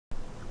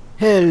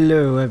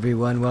Hello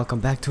everyone,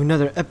 welcome back to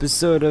another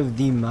episode of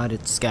the modded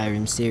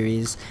Skyrim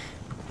series.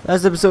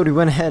 Last episode we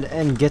went ahead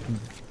and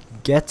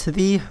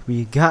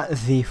we got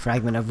the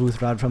fragment of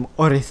Ruthrod from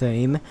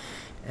Orthaim,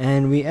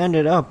 and we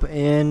ended up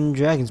in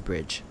Dragon's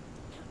Bridge.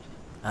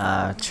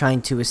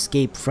 Trying to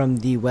escape from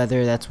the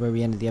weather. That's where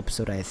we ended the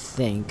episode, I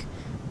think.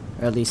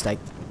 Or at least I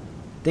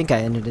think I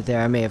ended it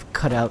there. I may have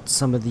cut out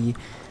some of the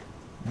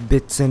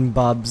bits and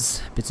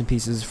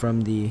pieces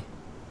from the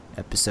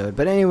episode.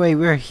 But anyway,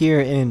 we're here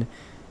in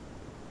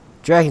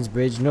Dragon's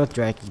Bridge, North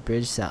Dragon's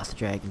Bridge, South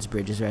Dragon's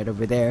Bridge is right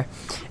over there.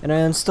 And I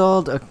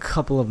installed a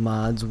couple of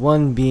mods,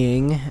 one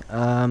being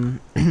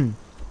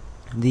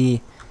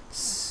the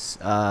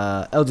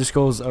Elder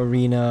Scrolls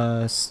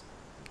Arena,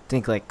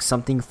 think like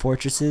something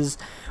fortresses,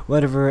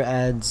 whatever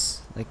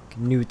adds like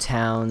new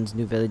towns,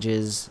 new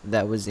villages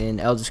that was in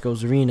Elder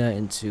Scrolls Arena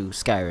into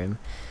Skyrim.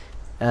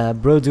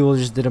 Brodual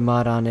just did a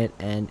mod on it,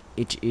 and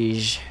it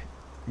is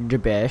the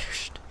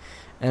best.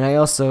 And I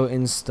also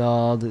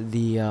installed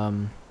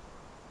the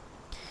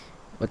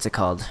what's it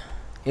called?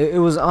 It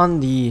was on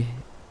the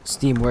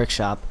Steam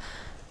Workshop.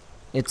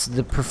 It's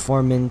the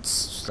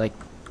performance, like,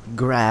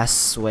 grass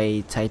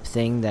sway type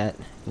thing that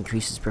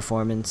increases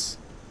performance.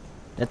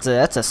 That's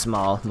a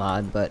small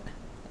mod, but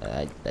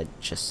I'd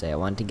just say I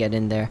wanted to get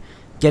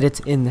it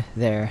in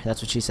there.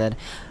 That's what she said.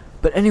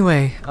 But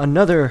anyway,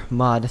 another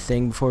mod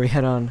thing before we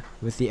head on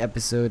with the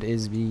episode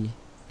is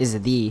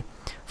the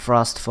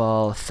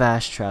Frostfall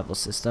fast travel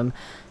system.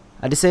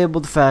 I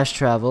disabled fast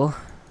travel.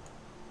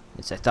 At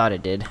least I thought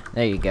it did.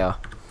 There you go.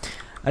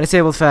 I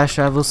disabled fast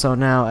travel, so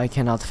now I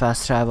cannot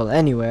fast travel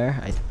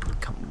anywhere.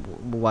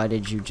 Why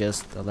did you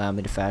just allow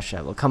me to fast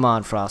travel? Come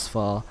on,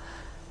 Frostfall.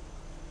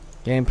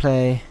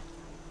 Gameplay.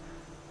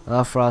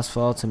 Allow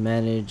Frostfall to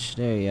manage.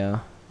 There you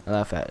go.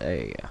 There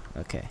you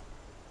go. Okay.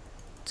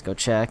 Let's go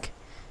check.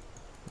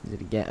 Is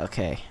it again?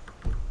 Okay.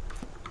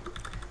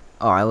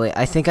 Alright, wait.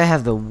 I think I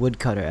have the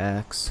woodcutter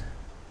axe.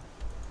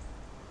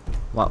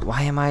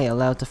 Why am I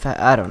allowed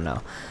to I don't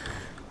know.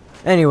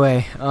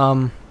 Anyway,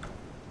 I'm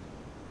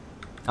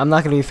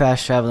not going to be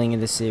fast traveling in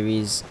this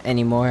series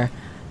anymore.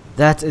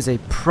 That is a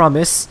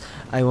promise.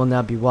 I will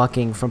not be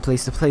walking from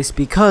place to place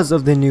because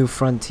of the new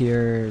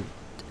Frontier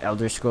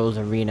Elder Scrolls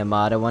Arena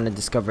mod. I want to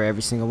discover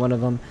every single one of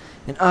them,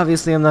 and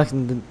obviously I'm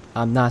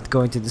not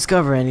going to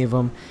discover any of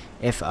them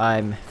if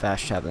I'm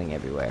fast traveling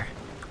everywhere.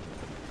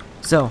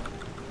 So,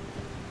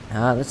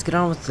 let's get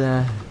on with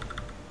the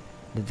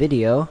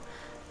video.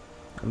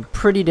 I'm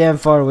pretty damn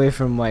far away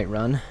from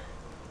Whiterun.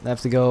 I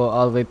have to go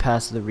all the way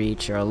past the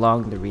Reach, or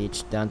along the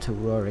Reach, down to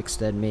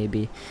Rorikstead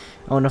maybe.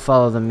 I want to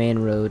follow the main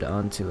road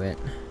onto it.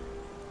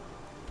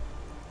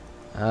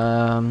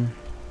 I'm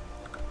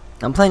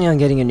planning on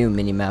getting a new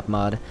minimap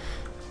mod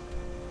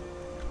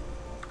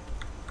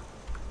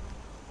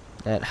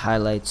that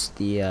highlights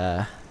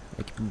the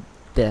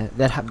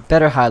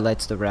better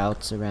highlights the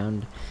routes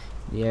around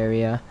the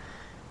area,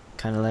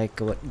 kind of like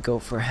what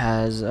Gopher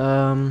has.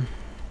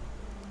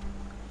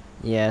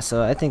 Yeah,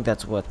 so I think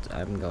that's what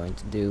I'm going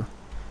to do.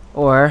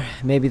 Or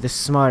maybe the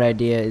smart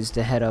idea is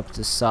to head up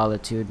to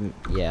Solitude.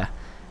 Yeah,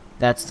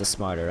 that's the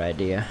smarter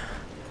idea.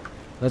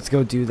 Let's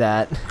go do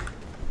that.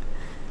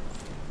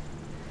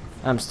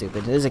 I'm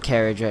stupid. There's a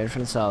carriage right in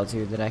front of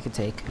Solitude that I could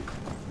take.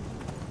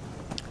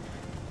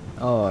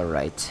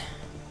 Alright.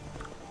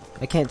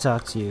 I can't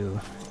talk to you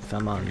if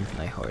I'm on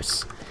my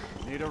horse.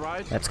 Need a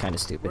ride? That's kind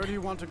of stupid. Where do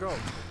you want to go?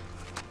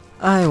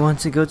 I want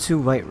to go to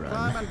Whiterun.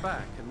 Climb and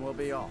back and we'll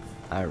be off.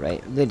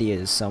 Alright, Lydia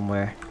is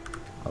somewhere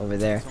over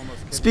there.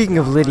 Speaking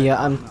of Lydia,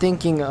 I'm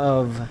thinking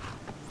of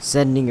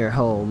sending her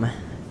home.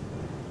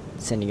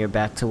 Sending her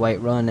back to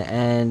Whiterun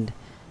and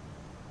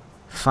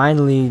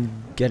finally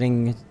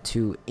getting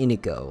to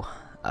Inigo.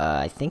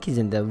 I think he's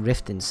in the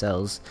Riften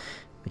cells,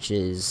 which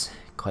is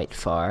quite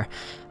far.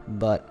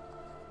 But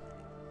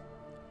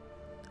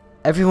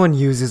everyone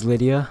uses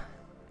Lydia,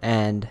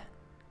 and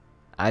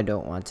I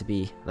don't want to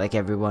be like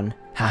everyone.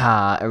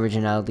 Haha,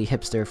 originality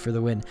hipster for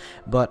the win.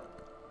 But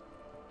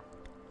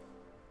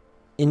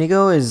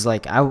Inigo is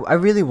like, I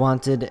really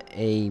wanted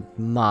a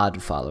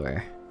mod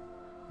follower.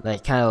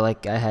 Like, kind of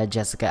like I had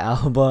Jessica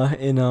Alba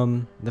in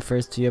the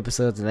first 2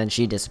 episodes, and then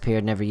she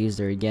disappeared, never used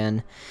her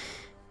again.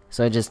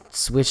 So I just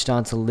switched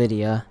on to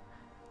Lydia.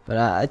 But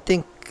I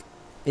think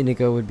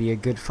Inigo would be a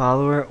good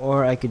follower,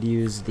 or I could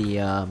use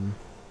the I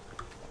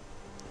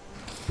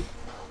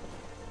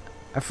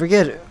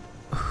forget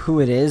who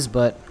it is,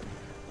 but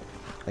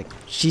like,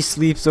 she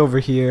sleeps over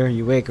here,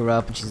 you wake her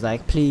up and she's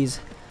like, please,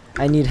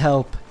 I need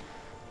help.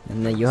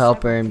 And then you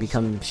help her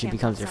and she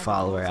becomes your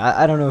follower.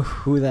 I don't know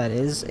who that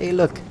is. Hey,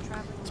 look.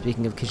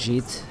 Speaking of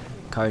Khajiit,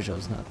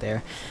 Karjo's not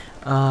there.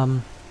 I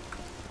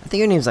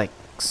think her name's like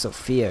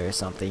Sophia or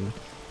something.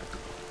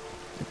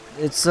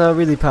 It's a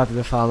really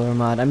popular follower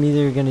mod. I'm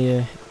either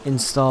gonna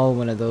install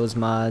one of those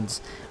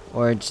mods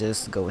or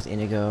just go with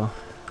Inigo.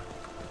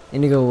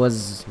 Inigo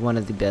was one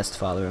of the best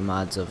follower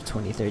mods of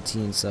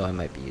 2013, so I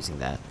might be using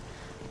that.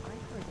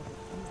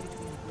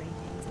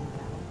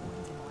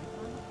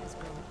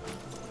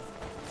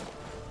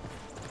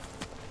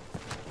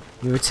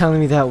 You were telling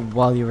me that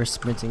while you were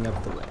sprinting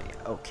up the way.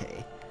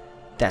 Okay.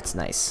 That's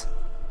nice.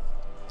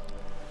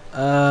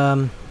 Where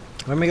am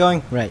I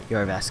going? Right,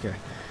 you're a Vasker.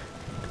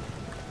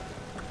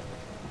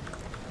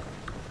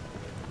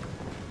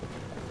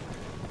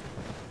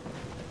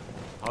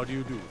 How do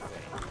you do?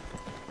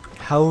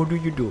 How do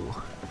you do?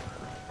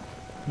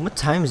 What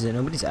time is it?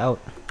 Nobody's out.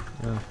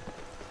 Oh.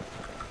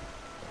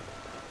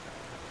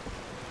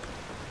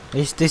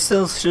 They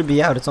still should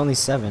be out. It's only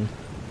 7.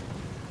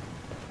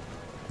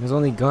 There's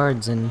only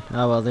guards and...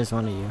 Oh, well, there's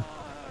one of you.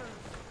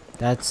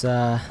 That's,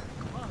 oh,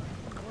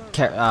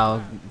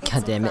 god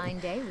damn it.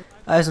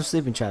 I have some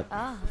sleeping trap.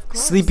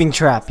 Sleeping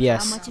trap,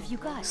 yes. How much have you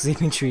got?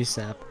 Sleeping tree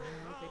sap.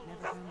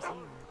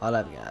 All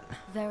I've got.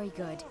 Very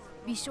good.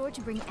 Be sure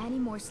to bring any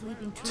more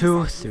sleeping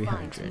trees.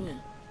 300.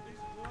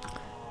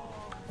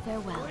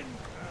 Farewell.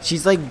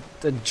 She's like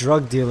the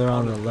drug dealer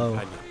on the low.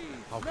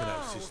 How can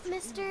I assist?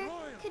 Mister,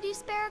 could you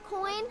spare a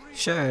coin?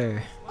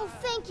 Sure. Oh,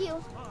 thank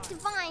you.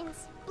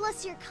 Divines,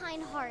 bless your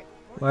kind heart.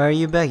 Why are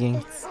you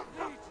begging?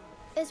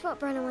 It's what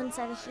Brennan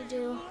said I should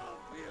do.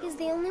 He's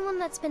the only one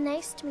that's been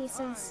nice to me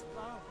since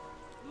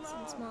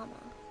Mama.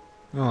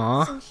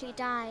 Aw. Since she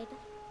died.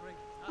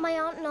 My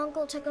aunt and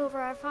uncle took over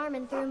our farm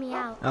and threw me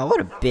out. Oh,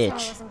 what a So I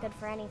bitch. wasn't good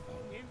for anything.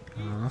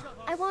 Aw.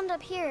 I wound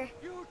up here,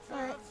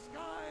 but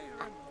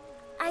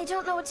I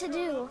don't know what to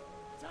do.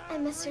 I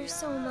miss her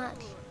so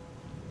much.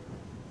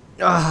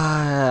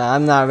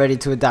 I'm not ready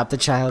to adopt a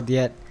child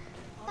yet.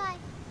 Bye.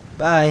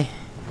 Bye.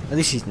 At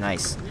least she's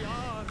nice.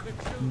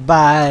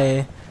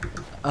 Bye.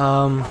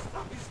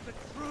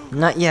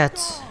 Not yet.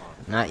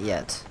 Not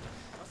yet.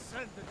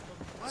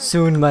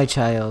 Soon, my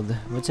child.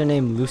 What's her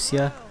name?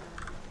 Lucia?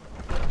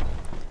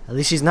 At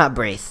least she's not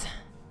Braith.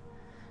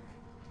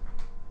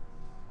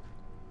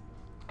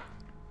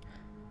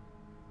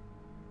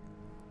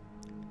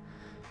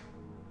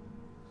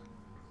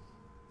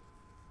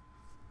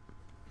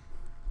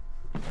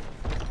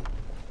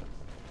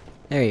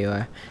 There you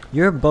are.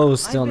 Your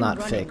bow's still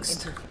not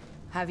fixed.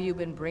 Have you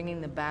been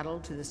bringing the battle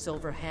to the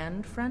Silver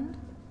Hand, friend?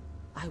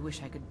 I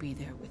wish I could be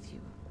there with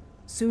you.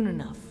 Soon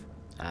enough.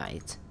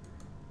 Alright.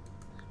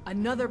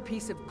 Another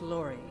piece of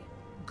glory.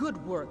 Good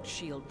work,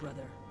 Shield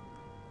Brother.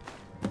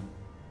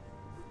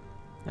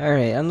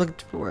 Alright, I'm looking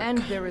for work. And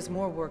there is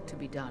more work to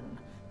be done.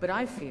 But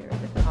I fear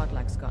that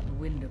Kodlak's gotten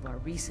wind of our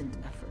recent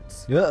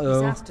efforts.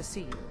 Uh-oh. He's asked to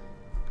see you.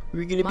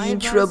 We're gonna My be in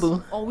advice,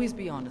 trouble. Always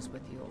be honest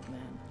with the old man.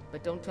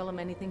 But don't tell him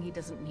anything he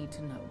doesn't need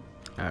to know.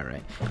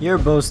 Alright. Your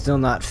bow's still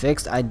not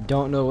fixed. I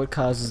don't know what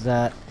causes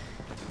that.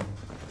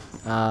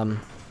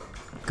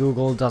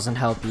 Google doesn't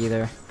help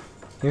either.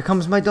 Here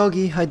comes my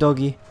doggy. Hi,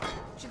 doggy.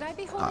 Should I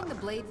be holding the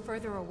blade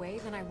further away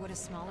than I would a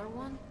smaller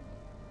one?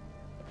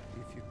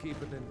 If you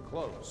keep it in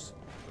close,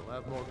 you'll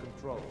have more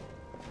control.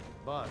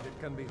 But it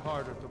can be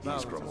harder to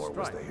balance a Glenmoril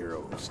was strike. the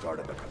hero who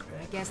started the campaign.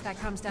 I guess that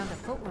comes down to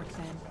footwork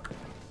then.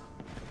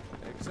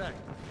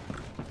 Exactly.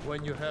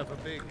 When you have a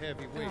big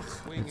heavy weight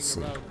swinging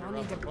see. around I'll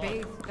your need to upper body,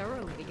 bathe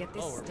thoroughly to get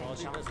this lower stench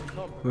body off doesn't me.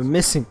 compensate. We're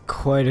missing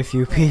quite a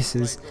few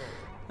pieces.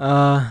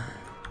 I've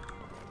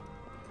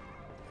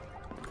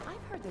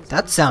heard there's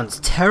That sounds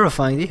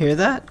terrifying. Do you hear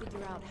that?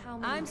 figure out how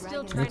many I'm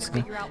still dragons trying Let's to go.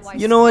 figure out why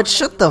You know what? Circle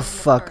Shut let the you in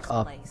fuck first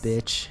up, place.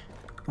 bitch.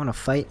 Wanna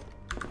fight?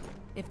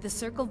 If the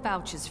Circle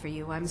vouches for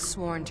you, I'm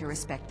sworn to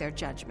respect their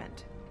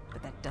judgment.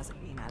 But that doesn't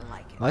mean I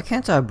like it. Why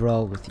can't I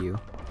brawl with you?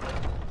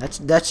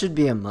 That should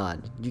be a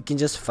mod. You can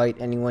just fight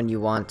anyone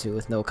you want to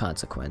with no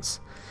consequence.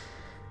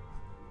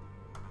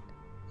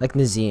 Like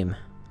Nazim.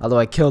 Although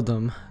I killed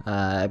him,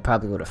 I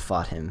probably would have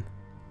fought him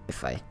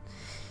if I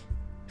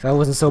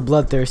wasn't so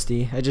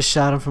bloodthirsty. I just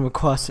shot him from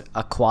across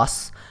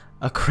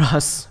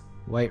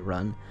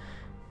Whiterun.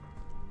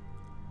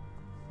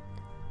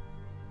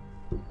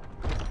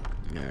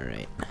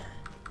 Alright.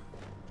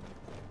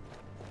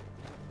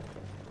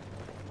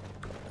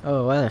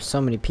 Oh, wow, there's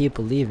so many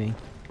people leaving.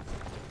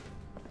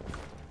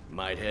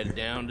 Might head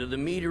down to the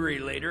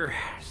meadery later,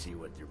 see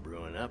what they're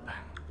brewing up.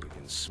 You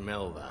can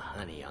smell the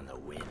honey on the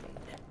wind.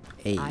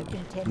 Hey,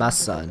 my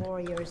son.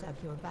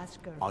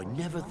 I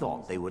never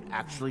thought they would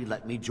actually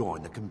let me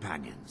join the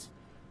companions.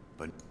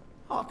 But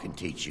I can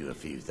teach you a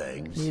few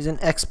things. He's an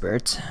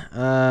expert.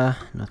 No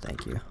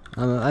thank you.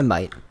 I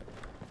might.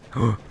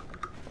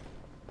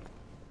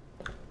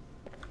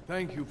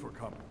 Thank you for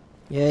coming.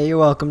 Yeah, you're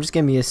welcome. Just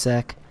give me a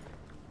sec.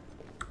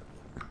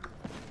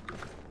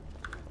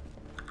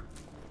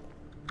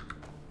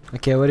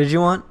 Okay, what did you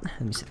want?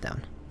 Let me sit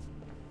down.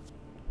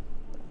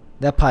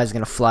 That pie's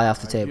gonna fly off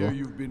the table.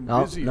 You've been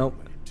Oh, busy nope.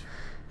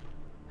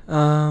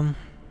 of late.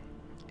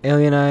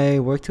 Alien and I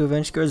work to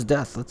avenge Skir's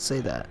death. Let's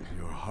say that.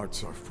 Your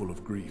hearts are full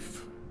of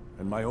grief,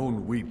 and my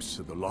own weeps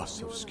at the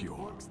loss of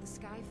Skjor. The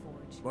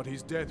Skyforge. But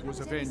his death was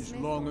avenged Smith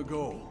long won't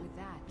ago. compete with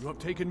that. You have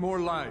taken more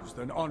lives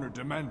than honor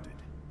demanded.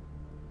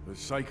 The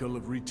cycle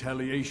of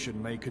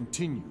retaliation may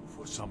continue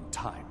for some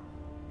time.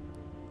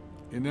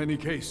 In any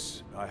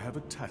case, I have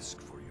a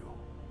task for you.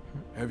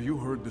 Have you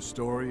heard the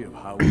story of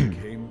how we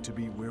came to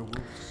be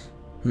werewolves?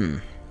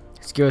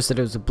 Skir said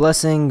it was a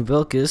blessing.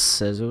 Vilkus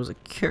says it was a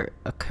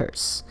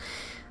curse.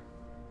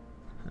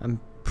 I'm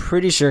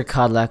pretty sure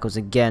Kodlak was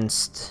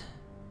against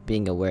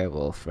being a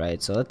werewolf,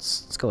 right? So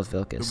let's go with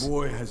Vilkas. The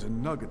boy has a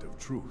nugget of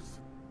truth,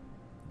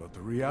 but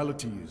the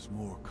reality is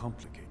more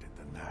complicated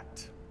than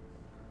that.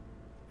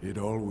 It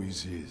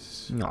always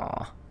is.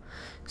 Aw.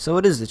 So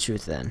what is the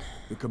truth then?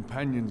 The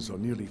companions are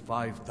nearly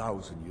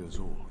 5,000 years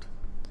old.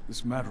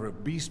 This matter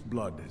of beast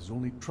blood has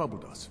only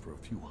troubled us for a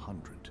few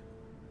hundred.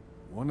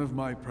 One of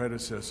my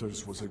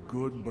predecessors was a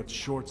good but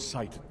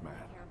short-sighted man.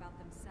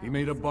 He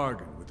made a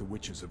bargain with the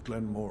witches of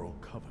Glenmoril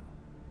Coven.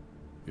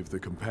 If the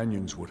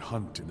companions would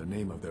hunt in the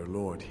name of their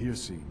lord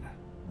Hircine,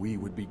 we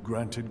would be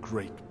granted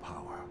great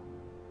power.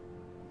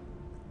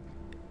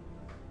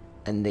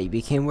 And they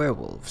became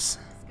werewolves.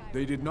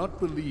 They did not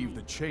believe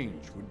the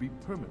change would be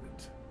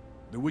permanent.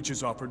 The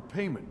witches offered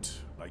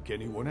payment, like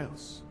anyone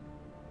else.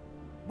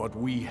 But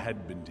we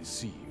had been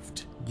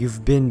deceived.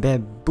 You've been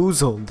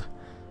bamboozled.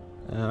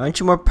 Aren't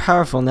you more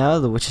powerful now?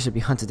 The witches should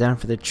be hunted down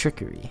for their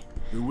trickery.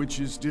 The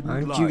witches didn't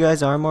Aren't lie, you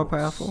guys of more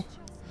course, powerful?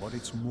 But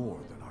it's more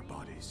than our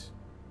bodies.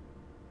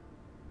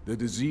 The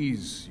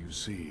disease, you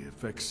see,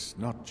 affects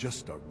not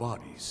just our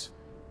bodies.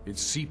 It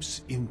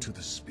seeps into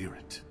the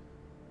spirit.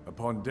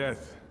 Upon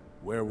death,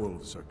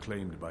 werewolves are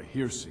claimed by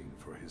Hircine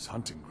for his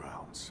hunting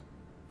grounds.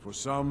 For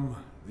some,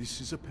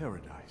 this is a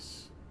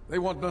paradise. They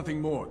want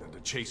nothing more than to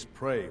chase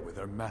prey with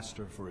their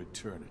master for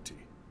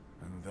eternity.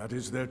 And that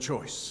is their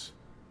choice.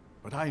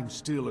 But I am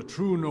still a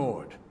true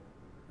Nord,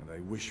 and I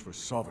wish for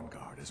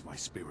Sovngarde as my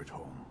spirit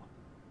home.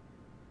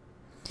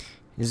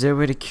 Is there a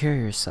way to cure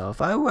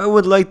yourself? I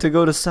would like to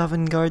go to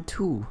Sovngarde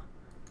too.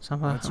 So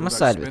I'm gonna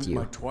side with you.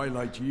 I spent my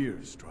twilight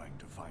years trying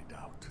to find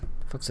out.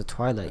 Fuck's a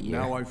twilight And year?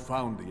 now I've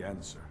found the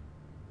answer.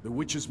 The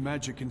witch's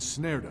magic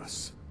ensnared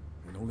us,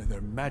 and only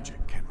their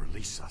magic can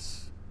release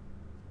us.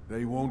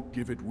 They won't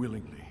give it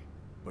willingly,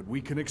 but we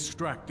can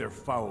extract their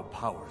foul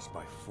powers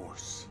by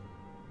force.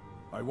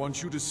 I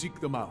want you to seek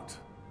them out.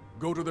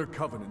 Go to their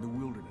coven in the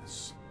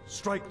wilderness.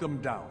 Strike them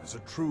down as a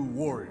true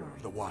warrior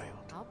of the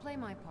wild. I'll play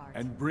my part.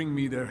 And bring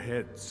me their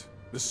heads,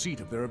 the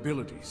seat of their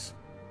abilities.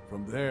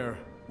 From there,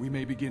 we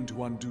may begin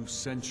to undo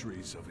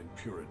centuries of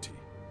impurity.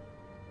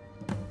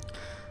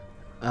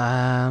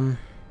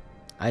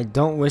 I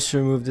don't wish to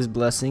remove this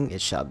blessing.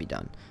 It shall be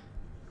done.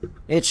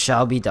 It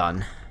shall be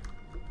done.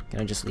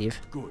 Can I just leave?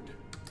 Good.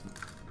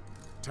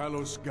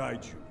 Talos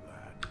guide you,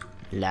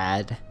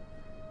 lad. Lad.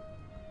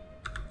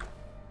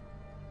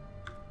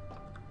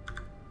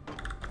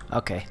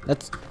 Okay,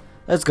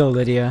 let's go,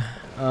 Lydia.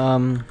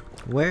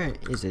 Where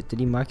is it? Did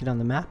he mark it on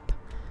the map?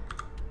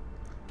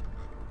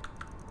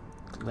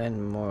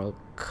 Glenmoril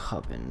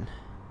Coven.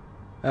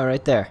 Oh,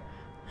 right there.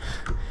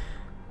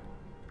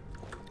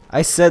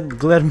 I said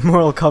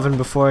Glenmoril Coven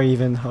before I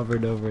even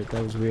hovered over it.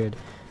 That was weird.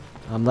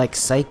 I'm like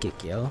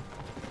psychic, yo.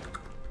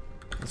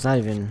 It's not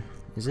even...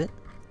 Is it?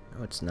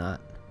 No, it's not.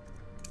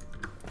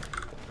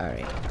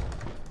 Alright.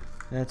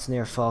 That's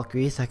near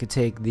Falkreath. I could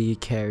take the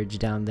carriage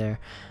down there.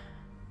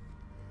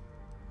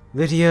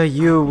 Lydia,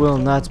 you will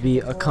not be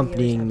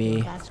accompanying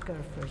me.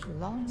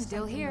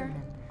 Still here.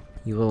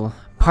 You will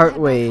part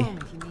way.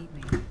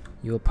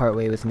 You will part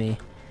way with me.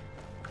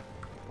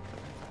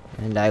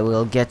 And I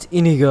will get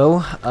Inigo.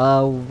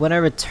 When I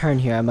return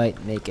here, I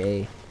might make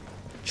a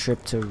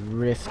trip to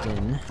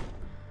Riften.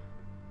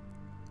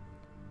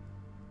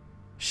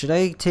 Should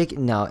I take...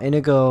 No,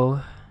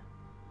 Inigo...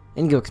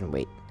 Inigo can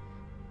wait.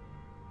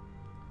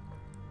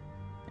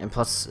 And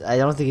plus, I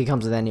don't think he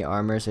comes with any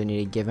armor, so I need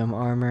to give him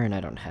armor, and I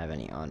don't have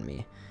any on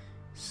me.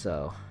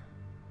 So...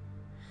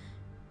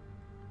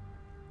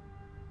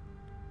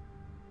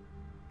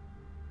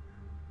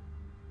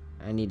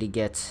 I need to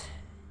get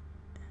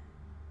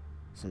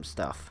some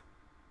stuff.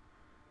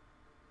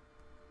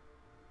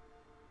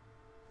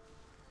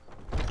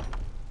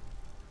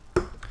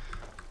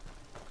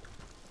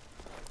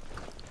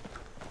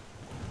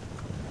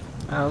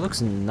 Oh, it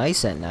looks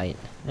nice at night.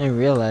 I didn't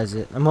realize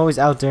it. I'm always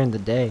out there in the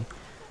day.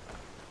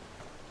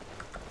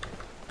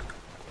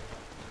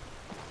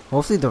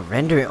 Hopefully the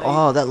rendering...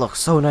 Oh, that looks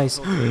so nice.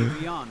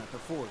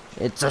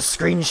 It's a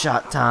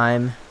screenshot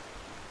time.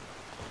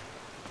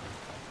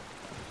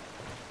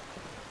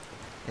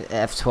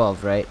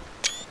 F12, right?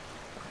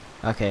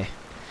 Okay.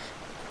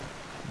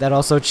 That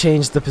also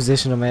changed the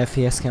position of my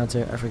FPS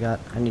counter. I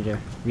forgot. I need to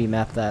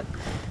remap that.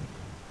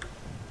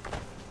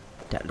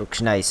 That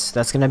looks nice.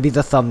 That's gonna be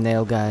the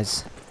thumbnail,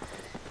 guys.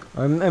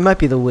 Or it might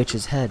be the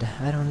witch's head.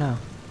 I don't know.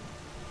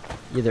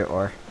 Either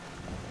or.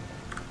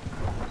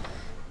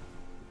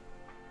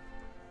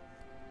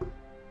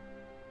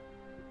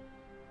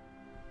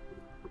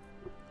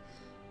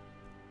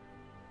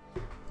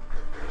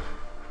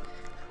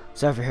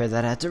 Sorry for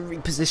that. I had to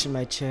reposition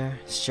my chair.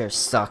 This chair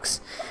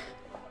sucks.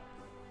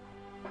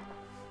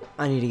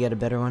 I need to get a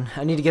better one.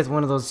 I need to get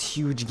one of those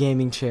huge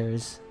gaming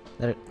chairs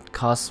that it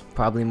costs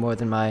probably more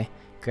than my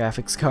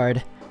graphics card,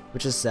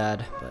 which is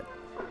sad, but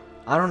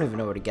I don't even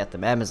know where to get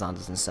them. Amazon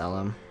doesn't sell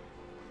them.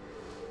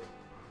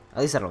 At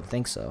least I don't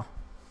think so.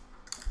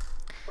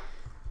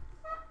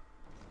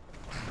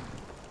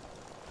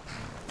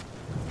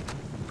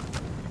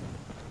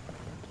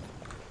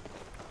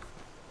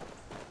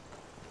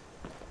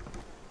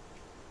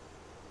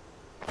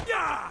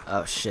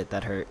 shit,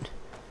 that hurt.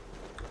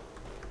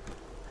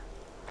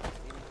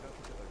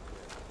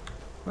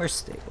 Where's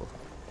stable?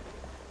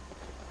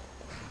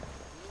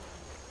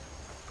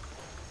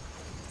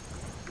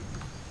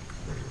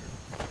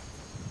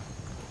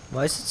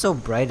 Why is it so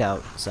bright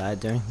outside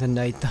during the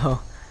night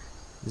though?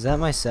 Is that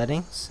my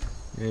settings?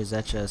 Or is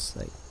that just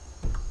like,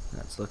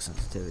 that's look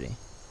sensitivity?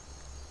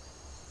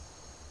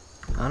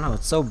 I don't know,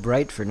 it's so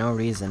bright for no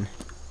reason.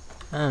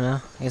 I don't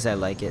know, I guess I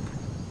like it.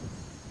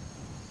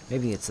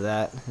 Maybe it's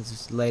that, it's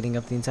just lighting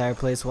up the entire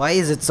place. Why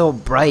is it so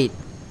bright?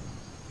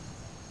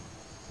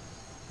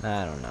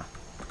 I don't know.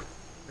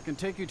 I can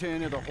take you to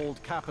any of the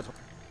hold capital.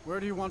 Where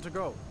do you want to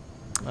go?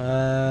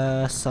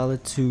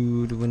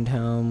 Solitude,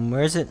 Windhelm,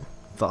 where is it?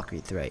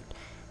 Valkyrie, right.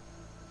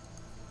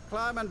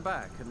 Climb and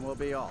back and we'll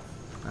be off.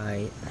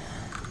 Alright.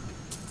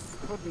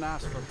 Couldn't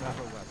ask for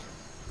better weather.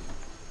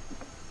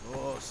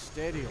 Oh,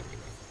 steady.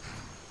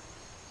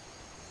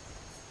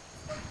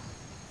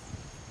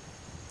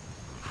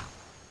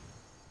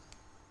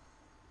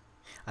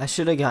 I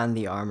should have gotten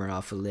the armor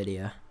off of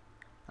Lydia.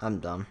 I'm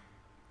dumb.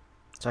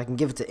 So I can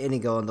give it to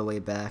Inigo on the way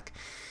back.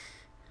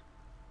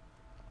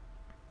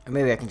 Or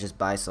maybe I can just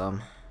buy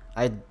some.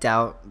 I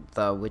doubt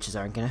the witches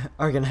aren't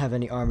gonna have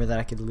any armor that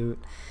I could loot.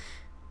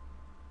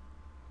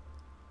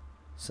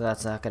 So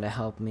that's not gonna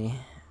help me.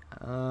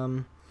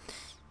 Oh,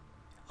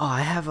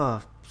 I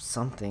have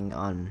something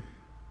on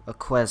a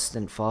quest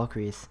in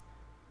Falkreath.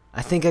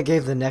 I think I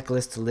gave the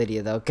necklace to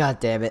Lydia though. God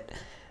damn it.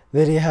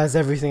 Lydia has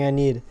everything I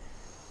need.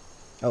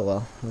 Oh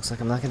well, looks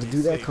like I'm not gonna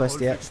do that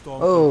quest yet.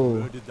 Oh.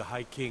 Murdered the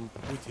High King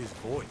with his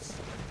voice,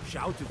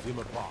 shouted him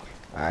apart.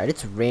 Alright,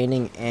 it's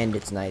raining and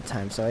it's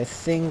nighttime, so I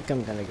think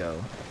I'm gonna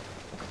go.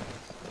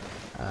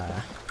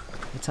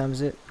 What time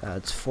is it?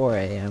 It's 4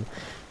 a.m.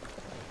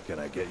 Can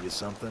I get you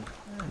something?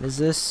 Is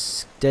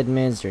this Dead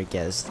Man's Drink?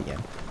 Yeah, this is the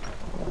end.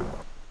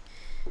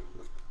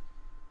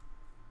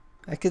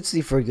 I could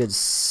sleep for a good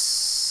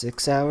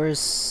 6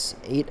 hours,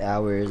 8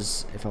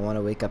 hours if I want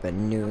to wake up at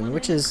noon,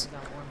 which is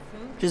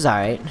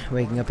alright.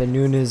 Waking up at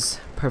noon is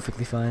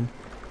perfectly fine.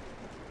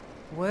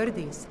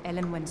 Worthies,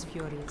 Elenwen's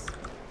Furies.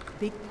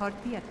 Big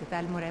party at the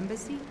Thalmor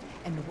embassy,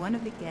 and one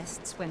of the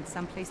guests went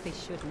someplace they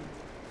shouldn't.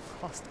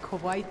 Caused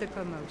quite a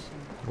commotion.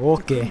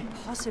 Okay.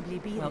 Possibly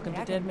be Welcome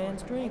to Dead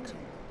Man's Drink.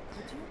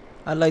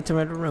 I'd like to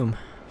rent a room.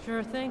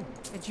 Sure thing.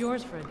 It's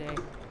yours for a day.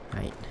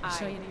 Right. I'll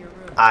show you to your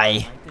room.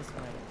 Aye. Right this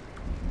way.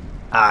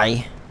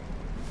 Aye.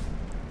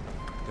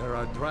 There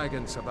are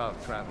dragons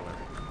about, traveler.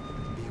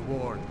 Be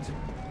warned.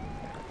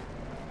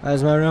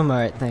 How's my room?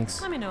 Alright,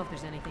 thanks. Let me know if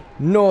there's anything.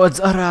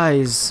 Nords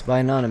Arise by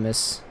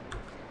Anonymous.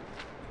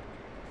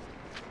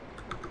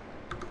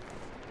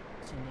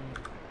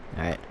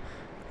 Alright.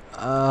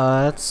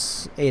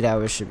 That's 8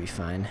 hours should be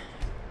fine.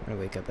 I'm gonna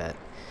wake up at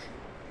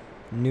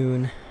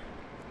noon.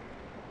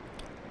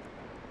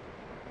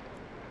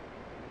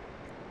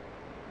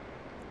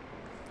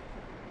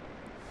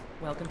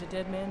 Welcome to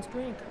Dead Man's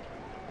Drink.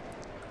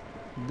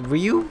 Were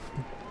you?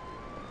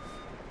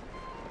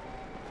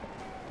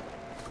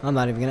 I'm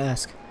not even gonna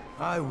ask.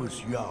 I was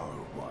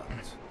Jarl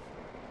once,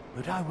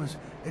 but I was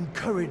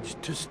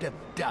encouraged to step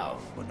down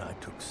when I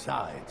took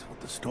sides with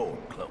the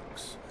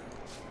Stormcloaks.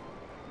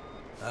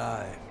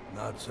 Aye,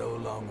 not so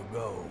long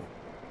ago.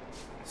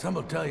 Some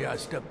will tell you I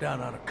stepped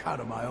down on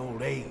account of my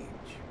old age.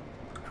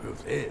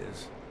 Truth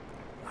is,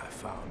 I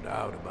found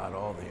out about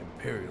all the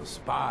Imperial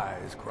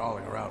spies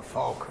crawling around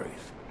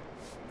Falkreath.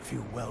 A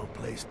few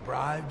well-placed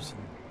bribes,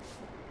 and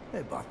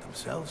they bought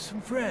themselves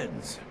some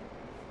friends.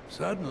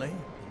 Suddenly,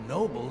 the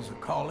nobles are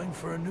calling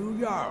for a new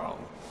Jarl.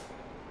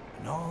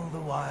 And all the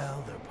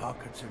while, their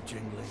pockets are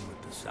jingling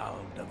with the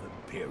sound of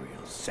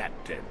Imperial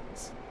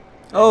sentence.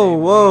 Oh,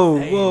 whoa,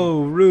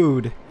 whoa,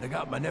 rude. They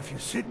got my nephew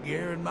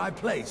Sitgeir in my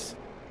place.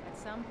 At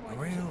some point, A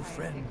real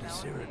friend to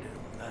Cyrodiil,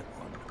 that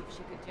one. if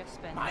she could just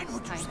spend Mind less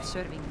what you time say.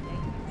 serving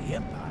me. The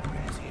Empire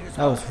has ears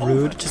That was all over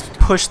rude. this Just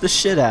town. push the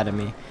shit out of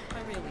me.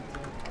 I really do.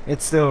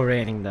 It's still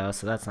raining though,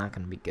 so that's not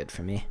gonna be good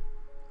for me.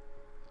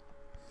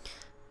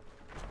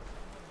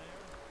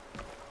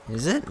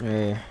 Is it?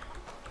 Or...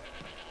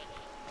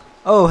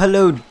 Oh,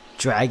 hello,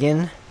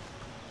 dragon.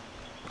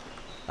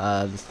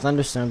 The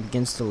thunderstorm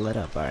begins to let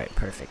up. Alright,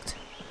 perfect.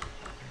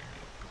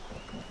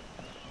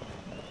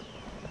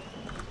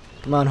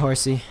 Come on,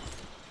 horsey.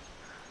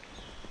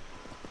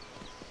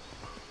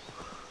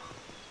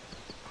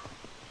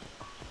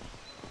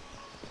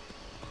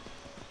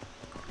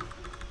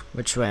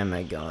 Which way am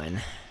I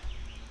going?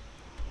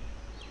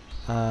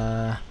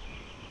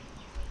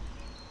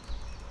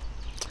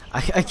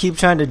 I keep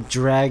trying to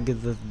drag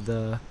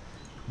the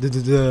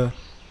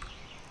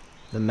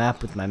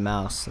map with my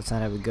mouse. That's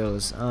not how it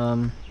goes.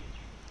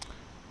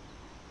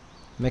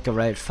 Make a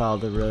right, follow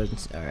the road.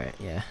 Alright,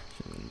 yeah,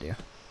 that's what I'm gonna do.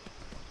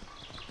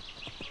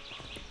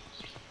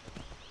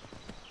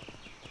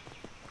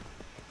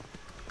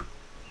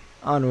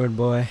 Onward,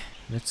 boy.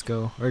 Let's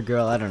go. Or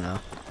girl, I don't know.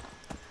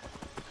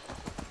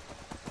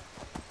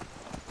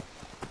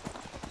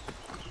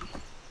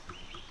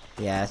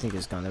 Yeah, I think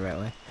it's going the right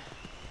way.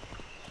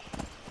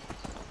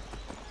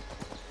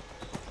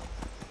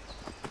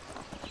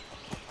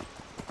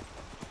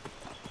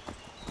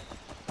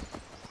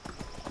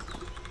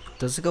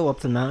 Does it go up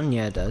the mountain?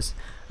 Yeah, it does.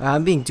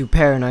 I'm being too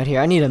paranoid here.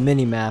 I need a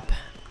mini-map.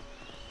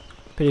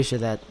 Pretty sure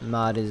that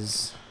mod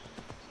has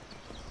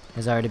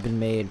already been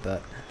made,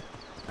 but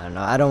I don't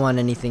know. I don't want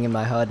anything in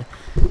my HUD.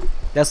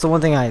 That's the one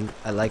thing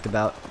I like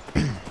about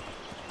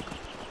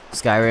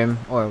Skyrim,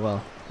 or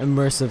well,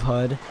 immersive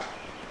HUD,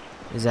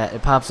 is that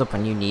it pops up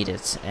when you need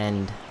it.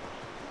 And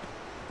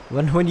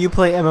when you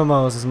play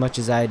MMOs as much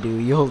as I do,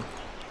 you'll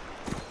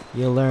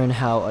learn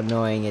how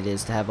annoying it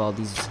is to have all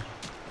these,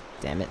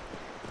 damn it,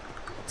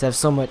 to have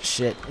so much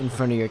shit in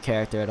front of your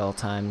character at all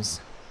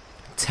times.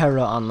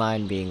 Terra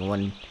Online being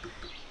one.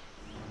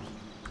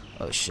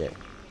 Oh shit.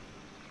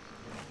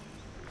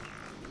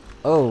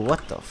 Oh,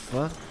 what the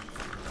fuck?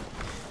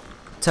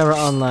 Terra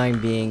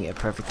Online being a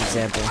perfect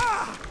example.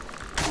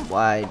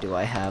 Why do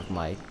I have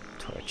my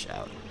torch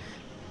out?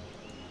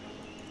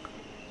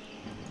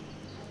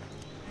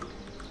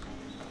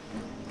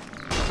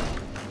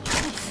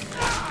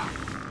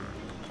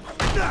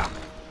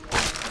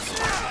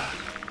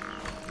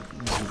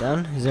 I'm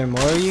done? Is there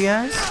more of you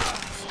guys?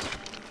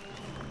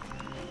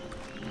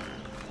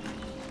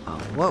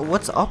 Oh,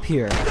 what's up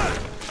here?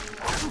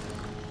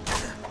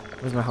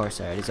 Where's my horse?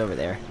 Alright, he's over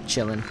there,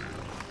 chilling.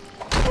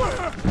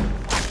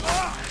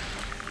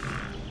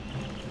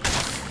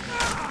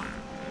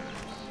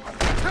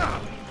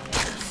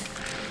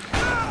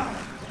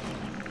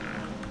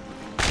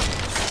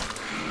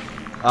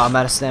 Oh, I'm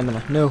out of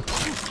stamina. No.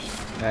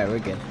 Alright, we're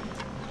good.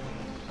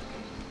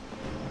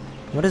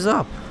 What is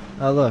up?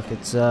 Oh, look,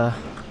 it's, I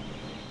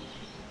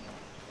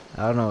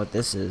don't know what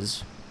this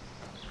is.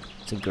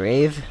 It's a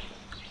grave?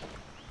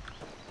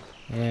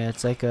 Yeah,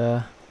 it's like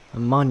a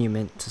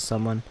monument to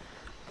someone.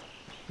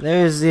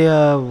 There's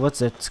the,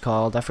 what's it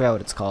called? I forgot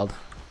what it's called.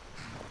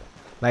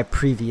 My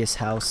previous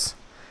house.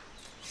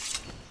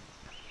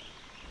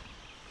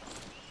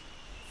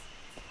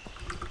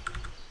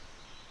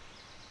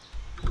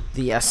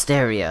 The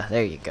Asteria.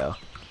 There you go.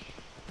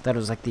 Thought it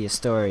was like the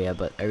Astoria,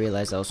 but I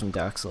realized that was from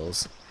Dark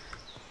Souls.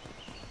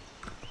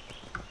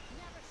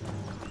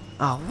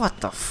 Oh,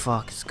 what the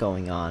fuck is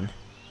going on?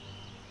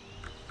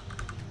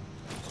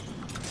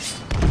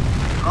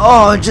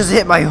 Oh, it just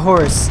hit my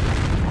horse.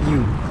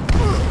 You.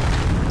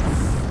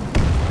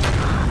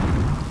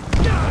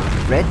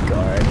 Red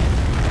guard?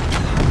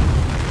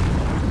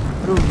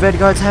 What do red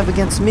guards have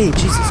against me?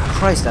 Jesus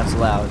Christ, that's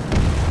loud.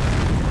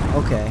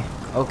 Okay,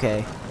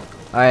 okay.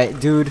 Alright,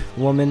 dude,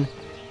 woman.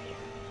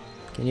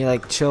 Can you,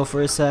 like, chill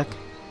for a sec?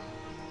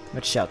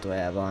 What shout do I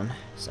have on?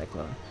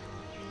 Cyclone.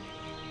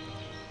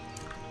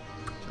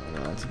 I don't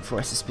know, let's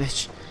enforce this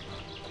bitch.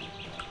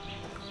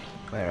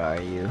 Where are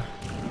you?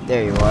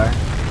 There you are.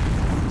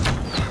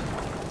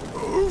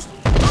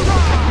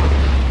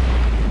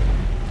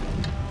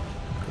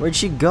 Where'd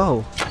she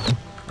go?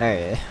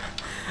 There.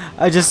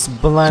 I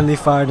just blindly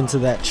fired into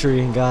that tree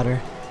and got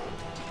her.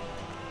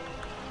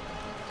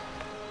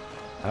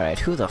 Alright,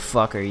 who the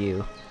fuck are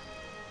you?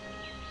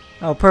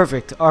 Oh,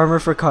 perfect. Armor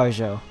for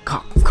Karjo.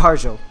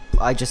 Karjo.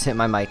 I just hit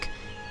my mic.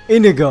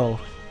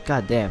 Inigo.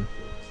 God damn.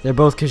 They're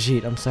both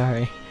Khajiit, I'm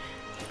sorry.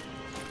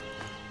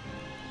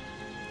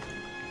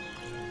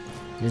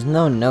 There's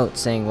no note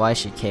saying why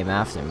she came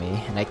after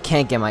me, and I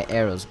can't get my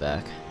arrows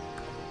back.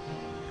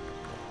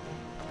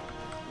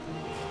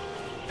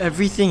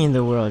 Everything in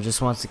the world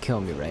just wants to kill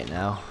me right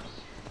now.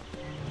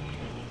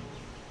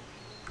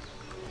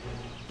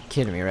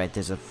 Kidding me, right?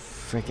 There's a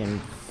freaking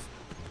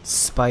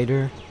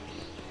spider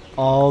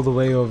all the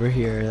way over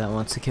here that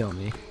wants to kill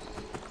me.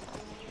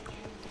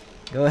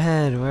 Go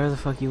ahead, where the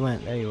fuck you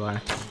went? There you are.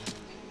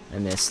 I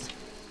missed.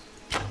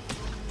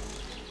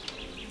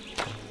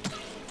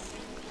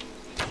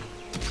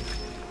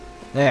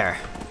 There.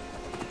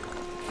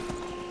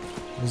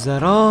 Is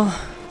that all?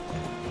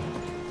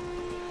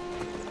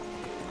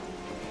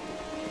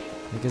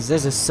 Because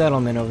there's a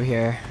settlement over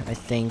here, I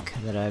think,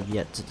 that I've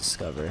yet to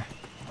discover.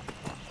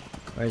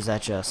 Or is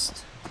that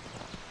just...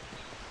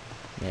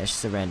 yeah, it's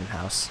just a random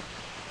house.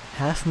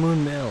 Half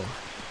Moon Mill.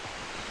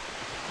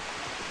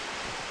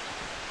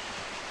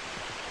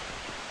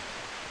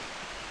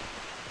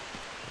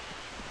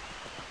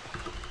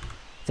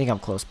 I think I'm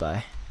close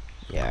by.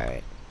 Yeah,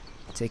 alright.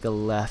 Take a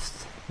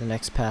left, the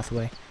next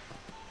pathway.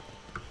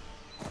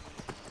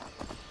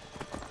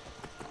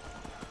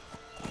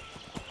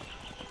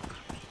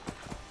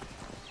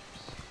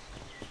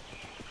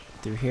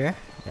 Through here?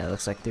 Yeah, it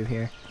looks like through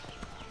here.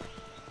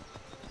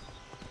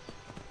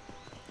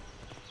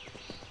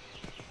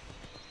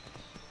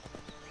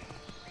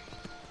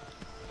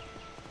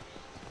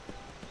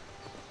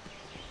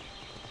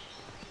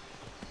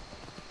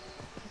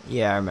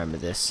 Yeah, I remember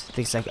this. I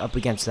think it's like up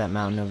against that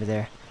mountain over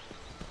there.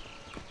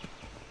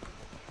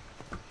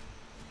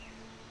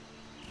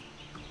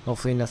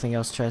 Hopefully nothing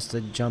else tries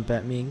to jump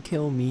at me and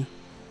kill me.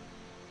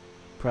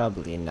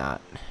 Probably not.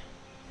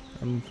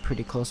 I'm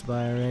pretty close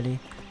by already.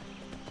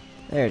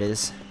 There it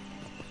is.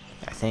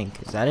 I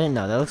think. Is that it?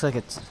 No, that looks like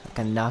it's like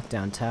a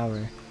knockdown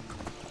tower.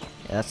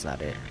 Yeah, that's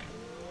not it.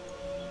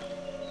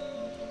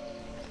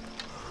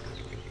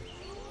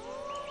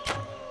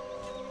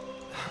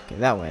 Okay,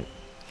 that went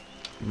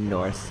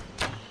north.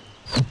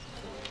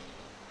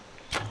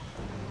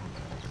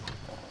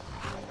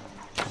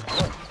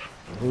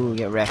 Ooh,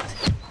 get wrecked.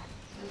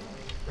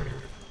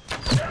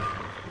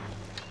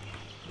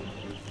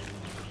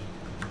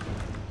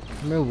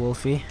 Come here,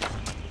 Wolfie.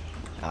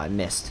 Oh, I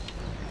missed.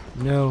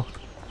 No.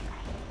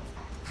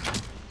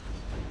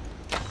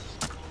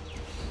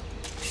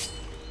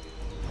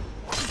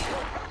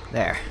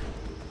 There.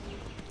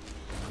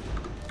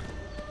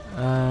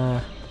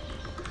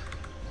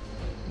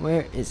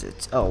 Where is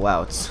it? Oh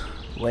wow, it's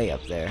way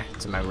up there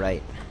to my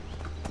right.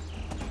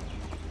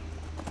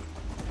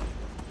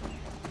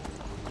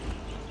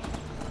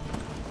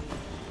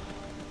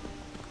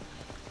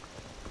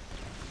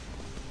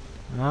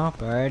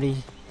 Nope, I already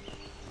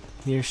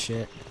hear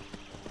shit.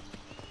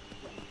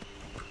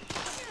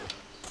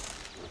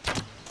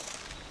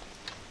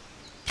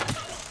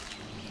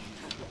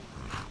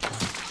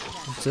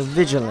 It's a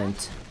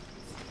vigilant.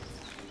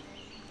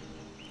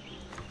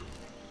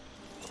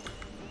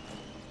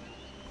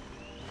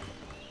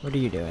 What are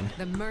you doing?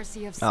 The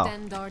mercy of Oh.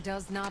 Stendarr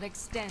does not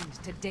extend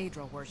to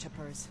Daedra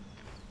worshippers.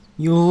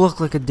 You look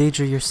like a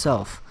Daedra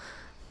yourself.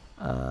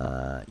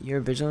 You're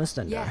a vigilant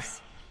Stendarr.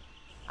 Yes.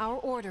 Our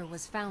order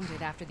was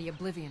founded after the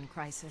Oblivion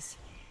crisis.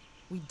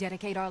 We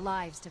dedicate our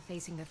lives to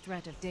facing the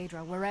threat of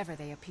Daedra wherever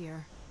they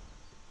appear.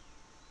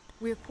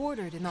 We're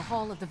quartered in the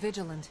Hall of the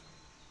Vigilant.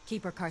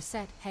 Keeper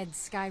Karset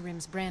heads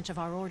Skyrim's branch of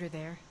our order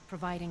there,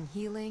 providing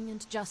healing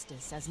and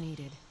justice as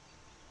needed.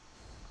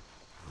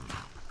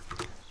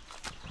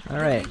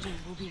 Alright. The Legion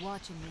will be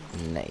watching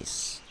you.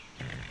 Nice.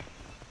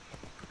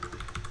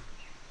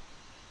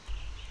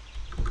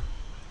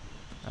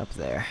 Up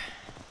there.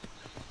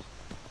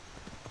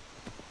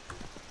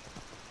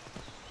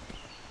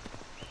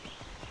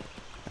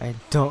 I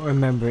don't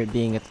remember it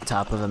being at the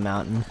top of a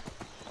mountain.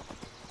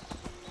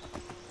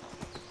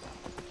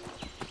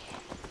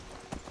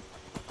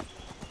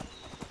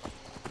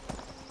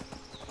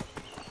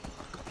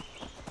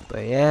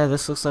 But yeah,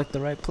 this looks like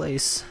the right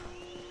place.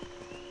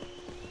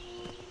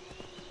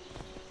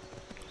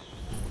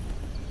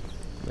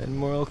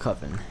 Glenmoril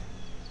Coven.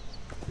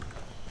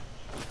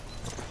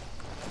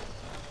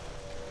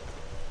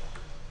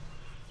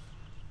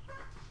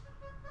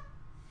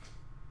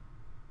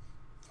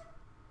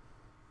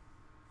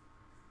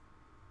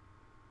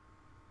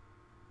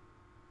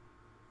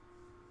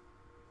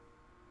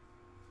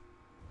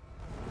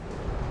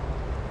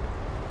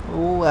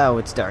 Wow,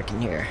 it's dark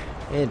in here.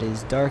 It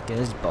is dark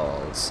as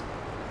balls.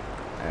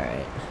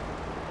 Alright.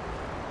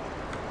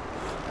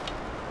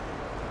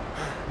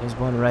 There's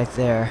one right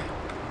there.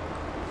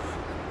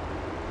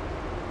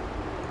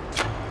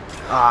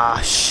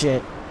 Ah,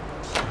 shit.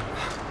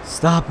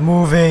 Stop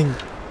moving!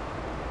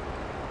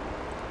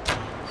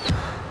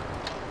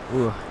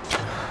 Ooh.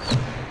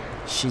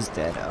 She's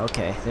dead.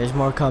 Okay, there's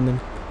more coming.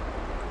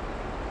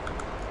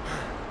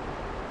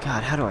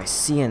 God, how do I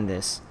see in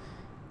this?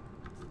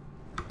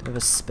 Do I have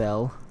a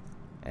spell?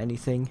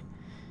 Anything?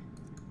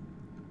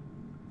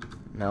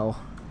 No.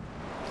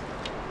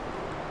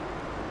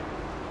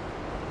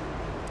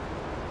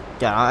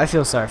 Yeah, I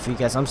feel sorry for you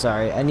guys. I'm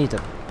sorry. I need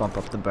to bump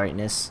up the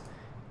brightness.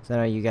 So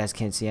now you guys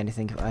can't see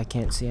anything. I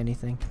can't see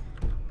anything.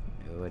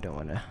 No, I don't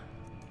want to.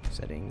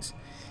 Settings.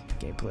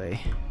 Gameplay.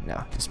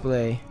 No.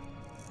 Display.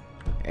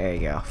 There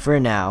you go. For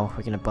now,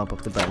 we're going to bump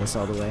up the brightness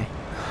all the way.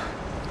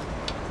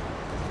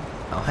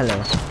 Oh,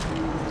 hello.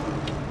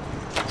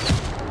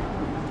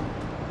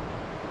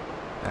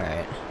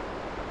 Alright.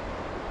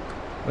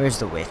 Where's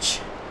the witch?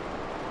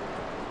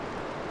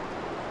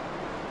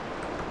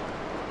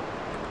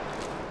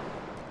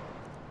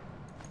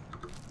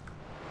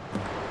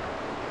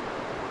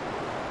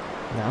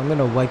 Now I'm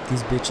gonna wipe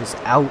these bitches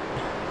out.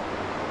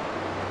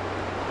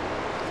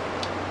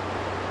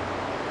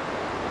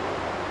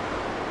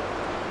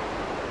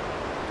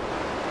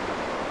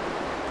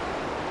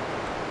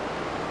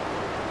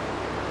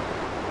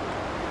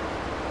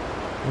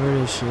 Where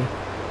is she?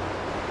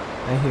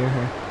 I hear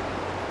her.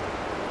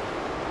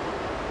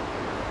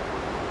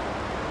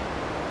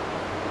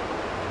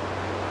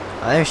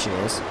 Oh, there she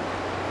is.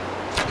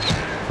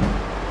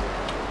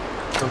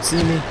 Don't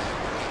see me?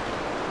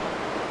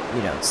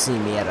 You don't see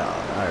me at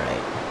all.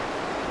 Alright.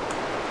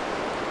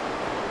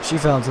 She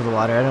fell into the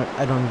water.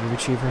 I don't need to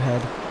retrieve her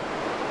head.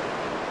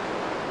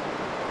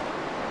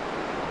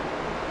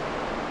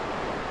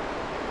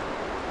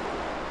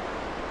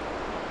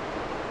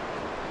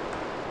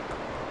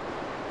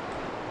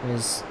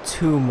 There's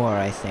two more,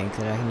 I think,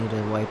 that I need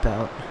to wipe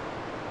out.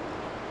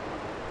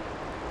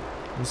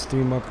 There's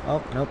three more.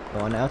 Oh, nope.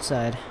 Going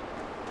outside.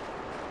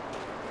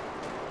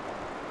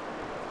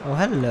 Oh,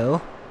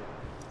 hello.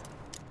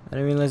 I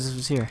didn't realize this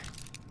was here.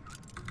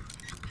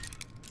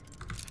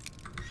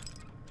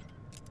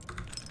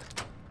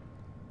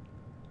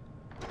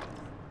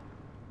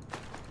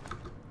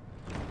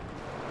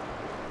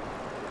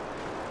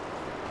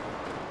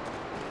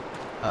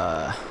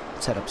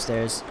 Let's head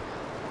upstairs.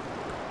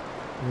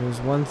 There's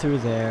one through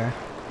there.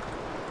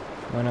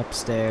 One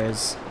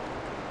upstairs.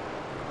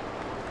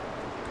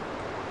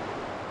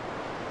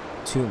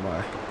 Two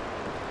more.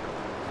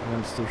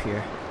 One's through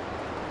here.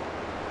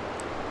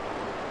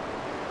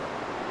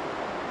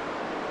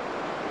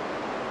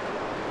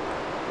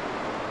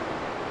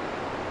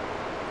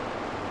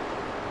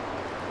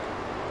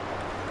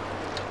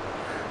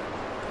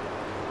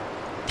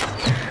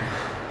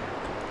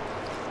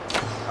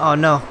 Oh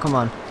no, come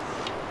on.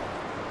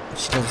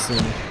 She doesn't see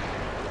me.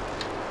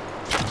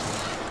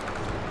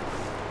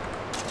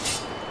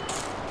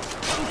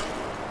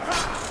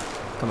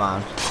 Come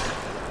on.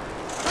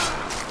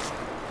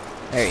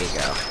 There you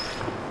go.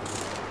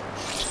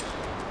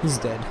 He's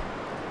dead.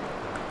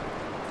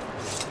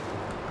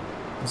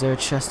 Is there a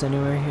chest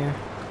anywhere here?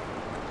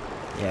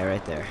 Yeah,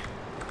 right there.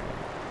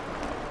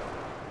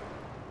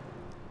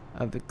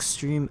 Of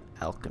extreme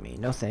alchemy.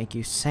 No thank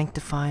you.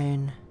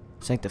 Sanctified.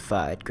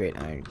 Great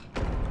iron.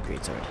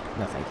 Great sword.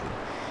 No thank you.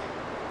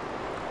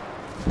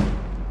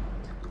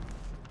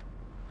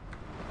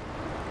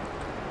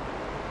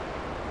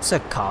 It's a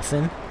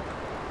coffin.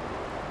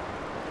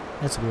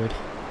 That's weird.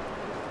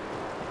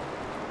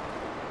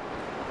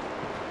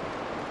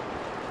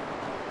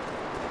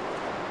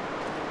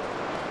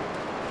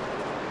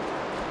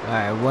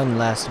 Alright, one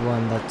last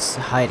one that's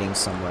hiding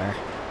somewhere.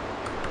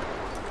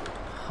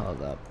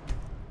 Hold up.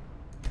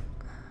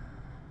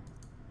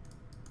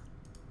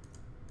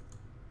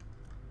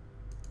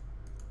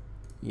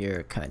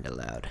 You're kinda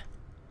loud.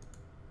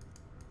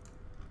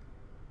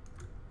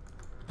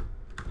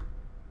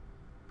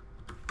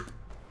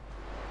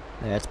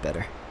 That's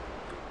better.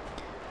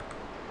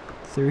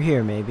 Through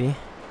here, maybe.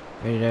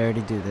 Or did I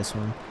already do this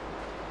one?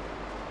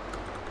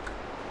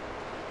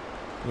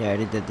 Yeah, I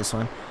already did this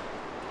one.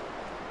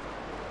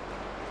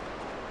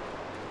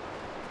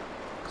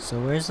 So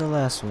where's the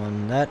last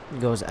one? That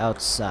goes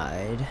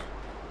outside.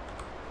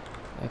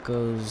 That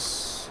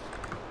goes...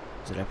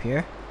 Is it up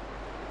here?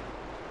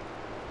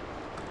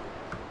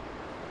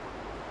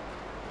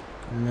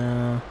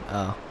 No.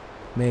 Oh.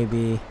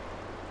 Maybe...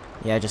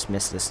 Yeah, I just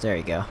missed this. There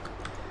you go.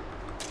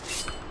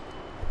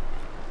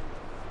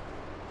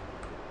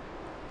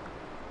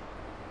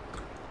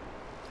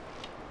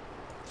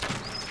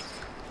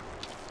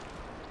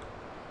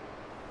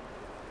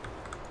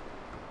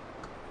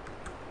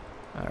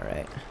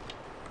 Alright.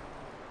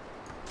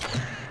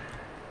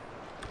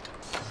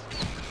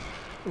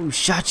 Ooh,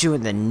 shot you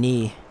in the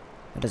knee.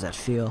 How does that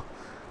feel?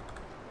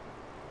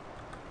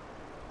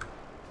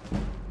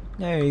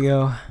 There you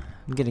go.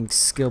 I'm getting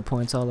skill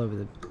points all over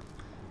the...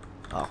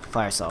 Oh,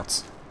 fire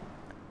salts.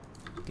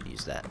 Could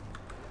use that.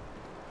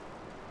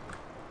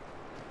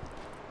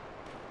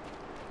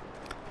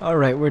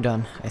 Alright, we're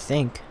done. I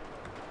think.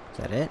 Is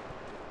that it?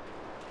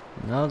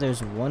 No,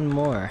 there's one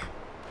more.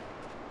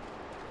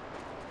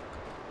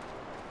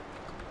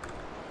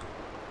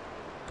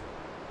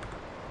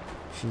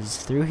 She's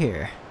through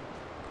here.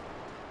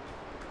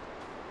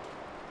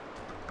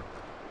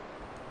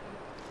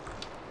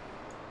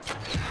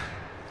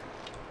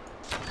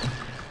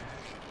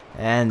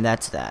 And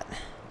that's that.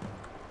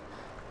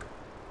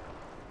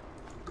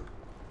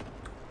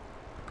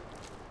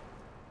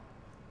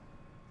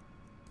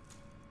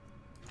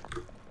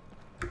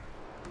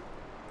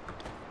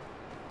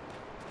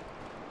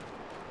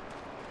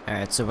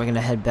 Alright, so we're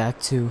gonna head back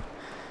to...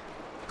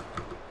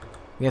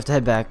 We have to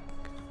head back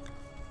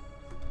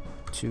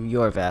to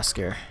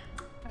Jorvaskr.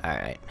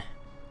 Alright.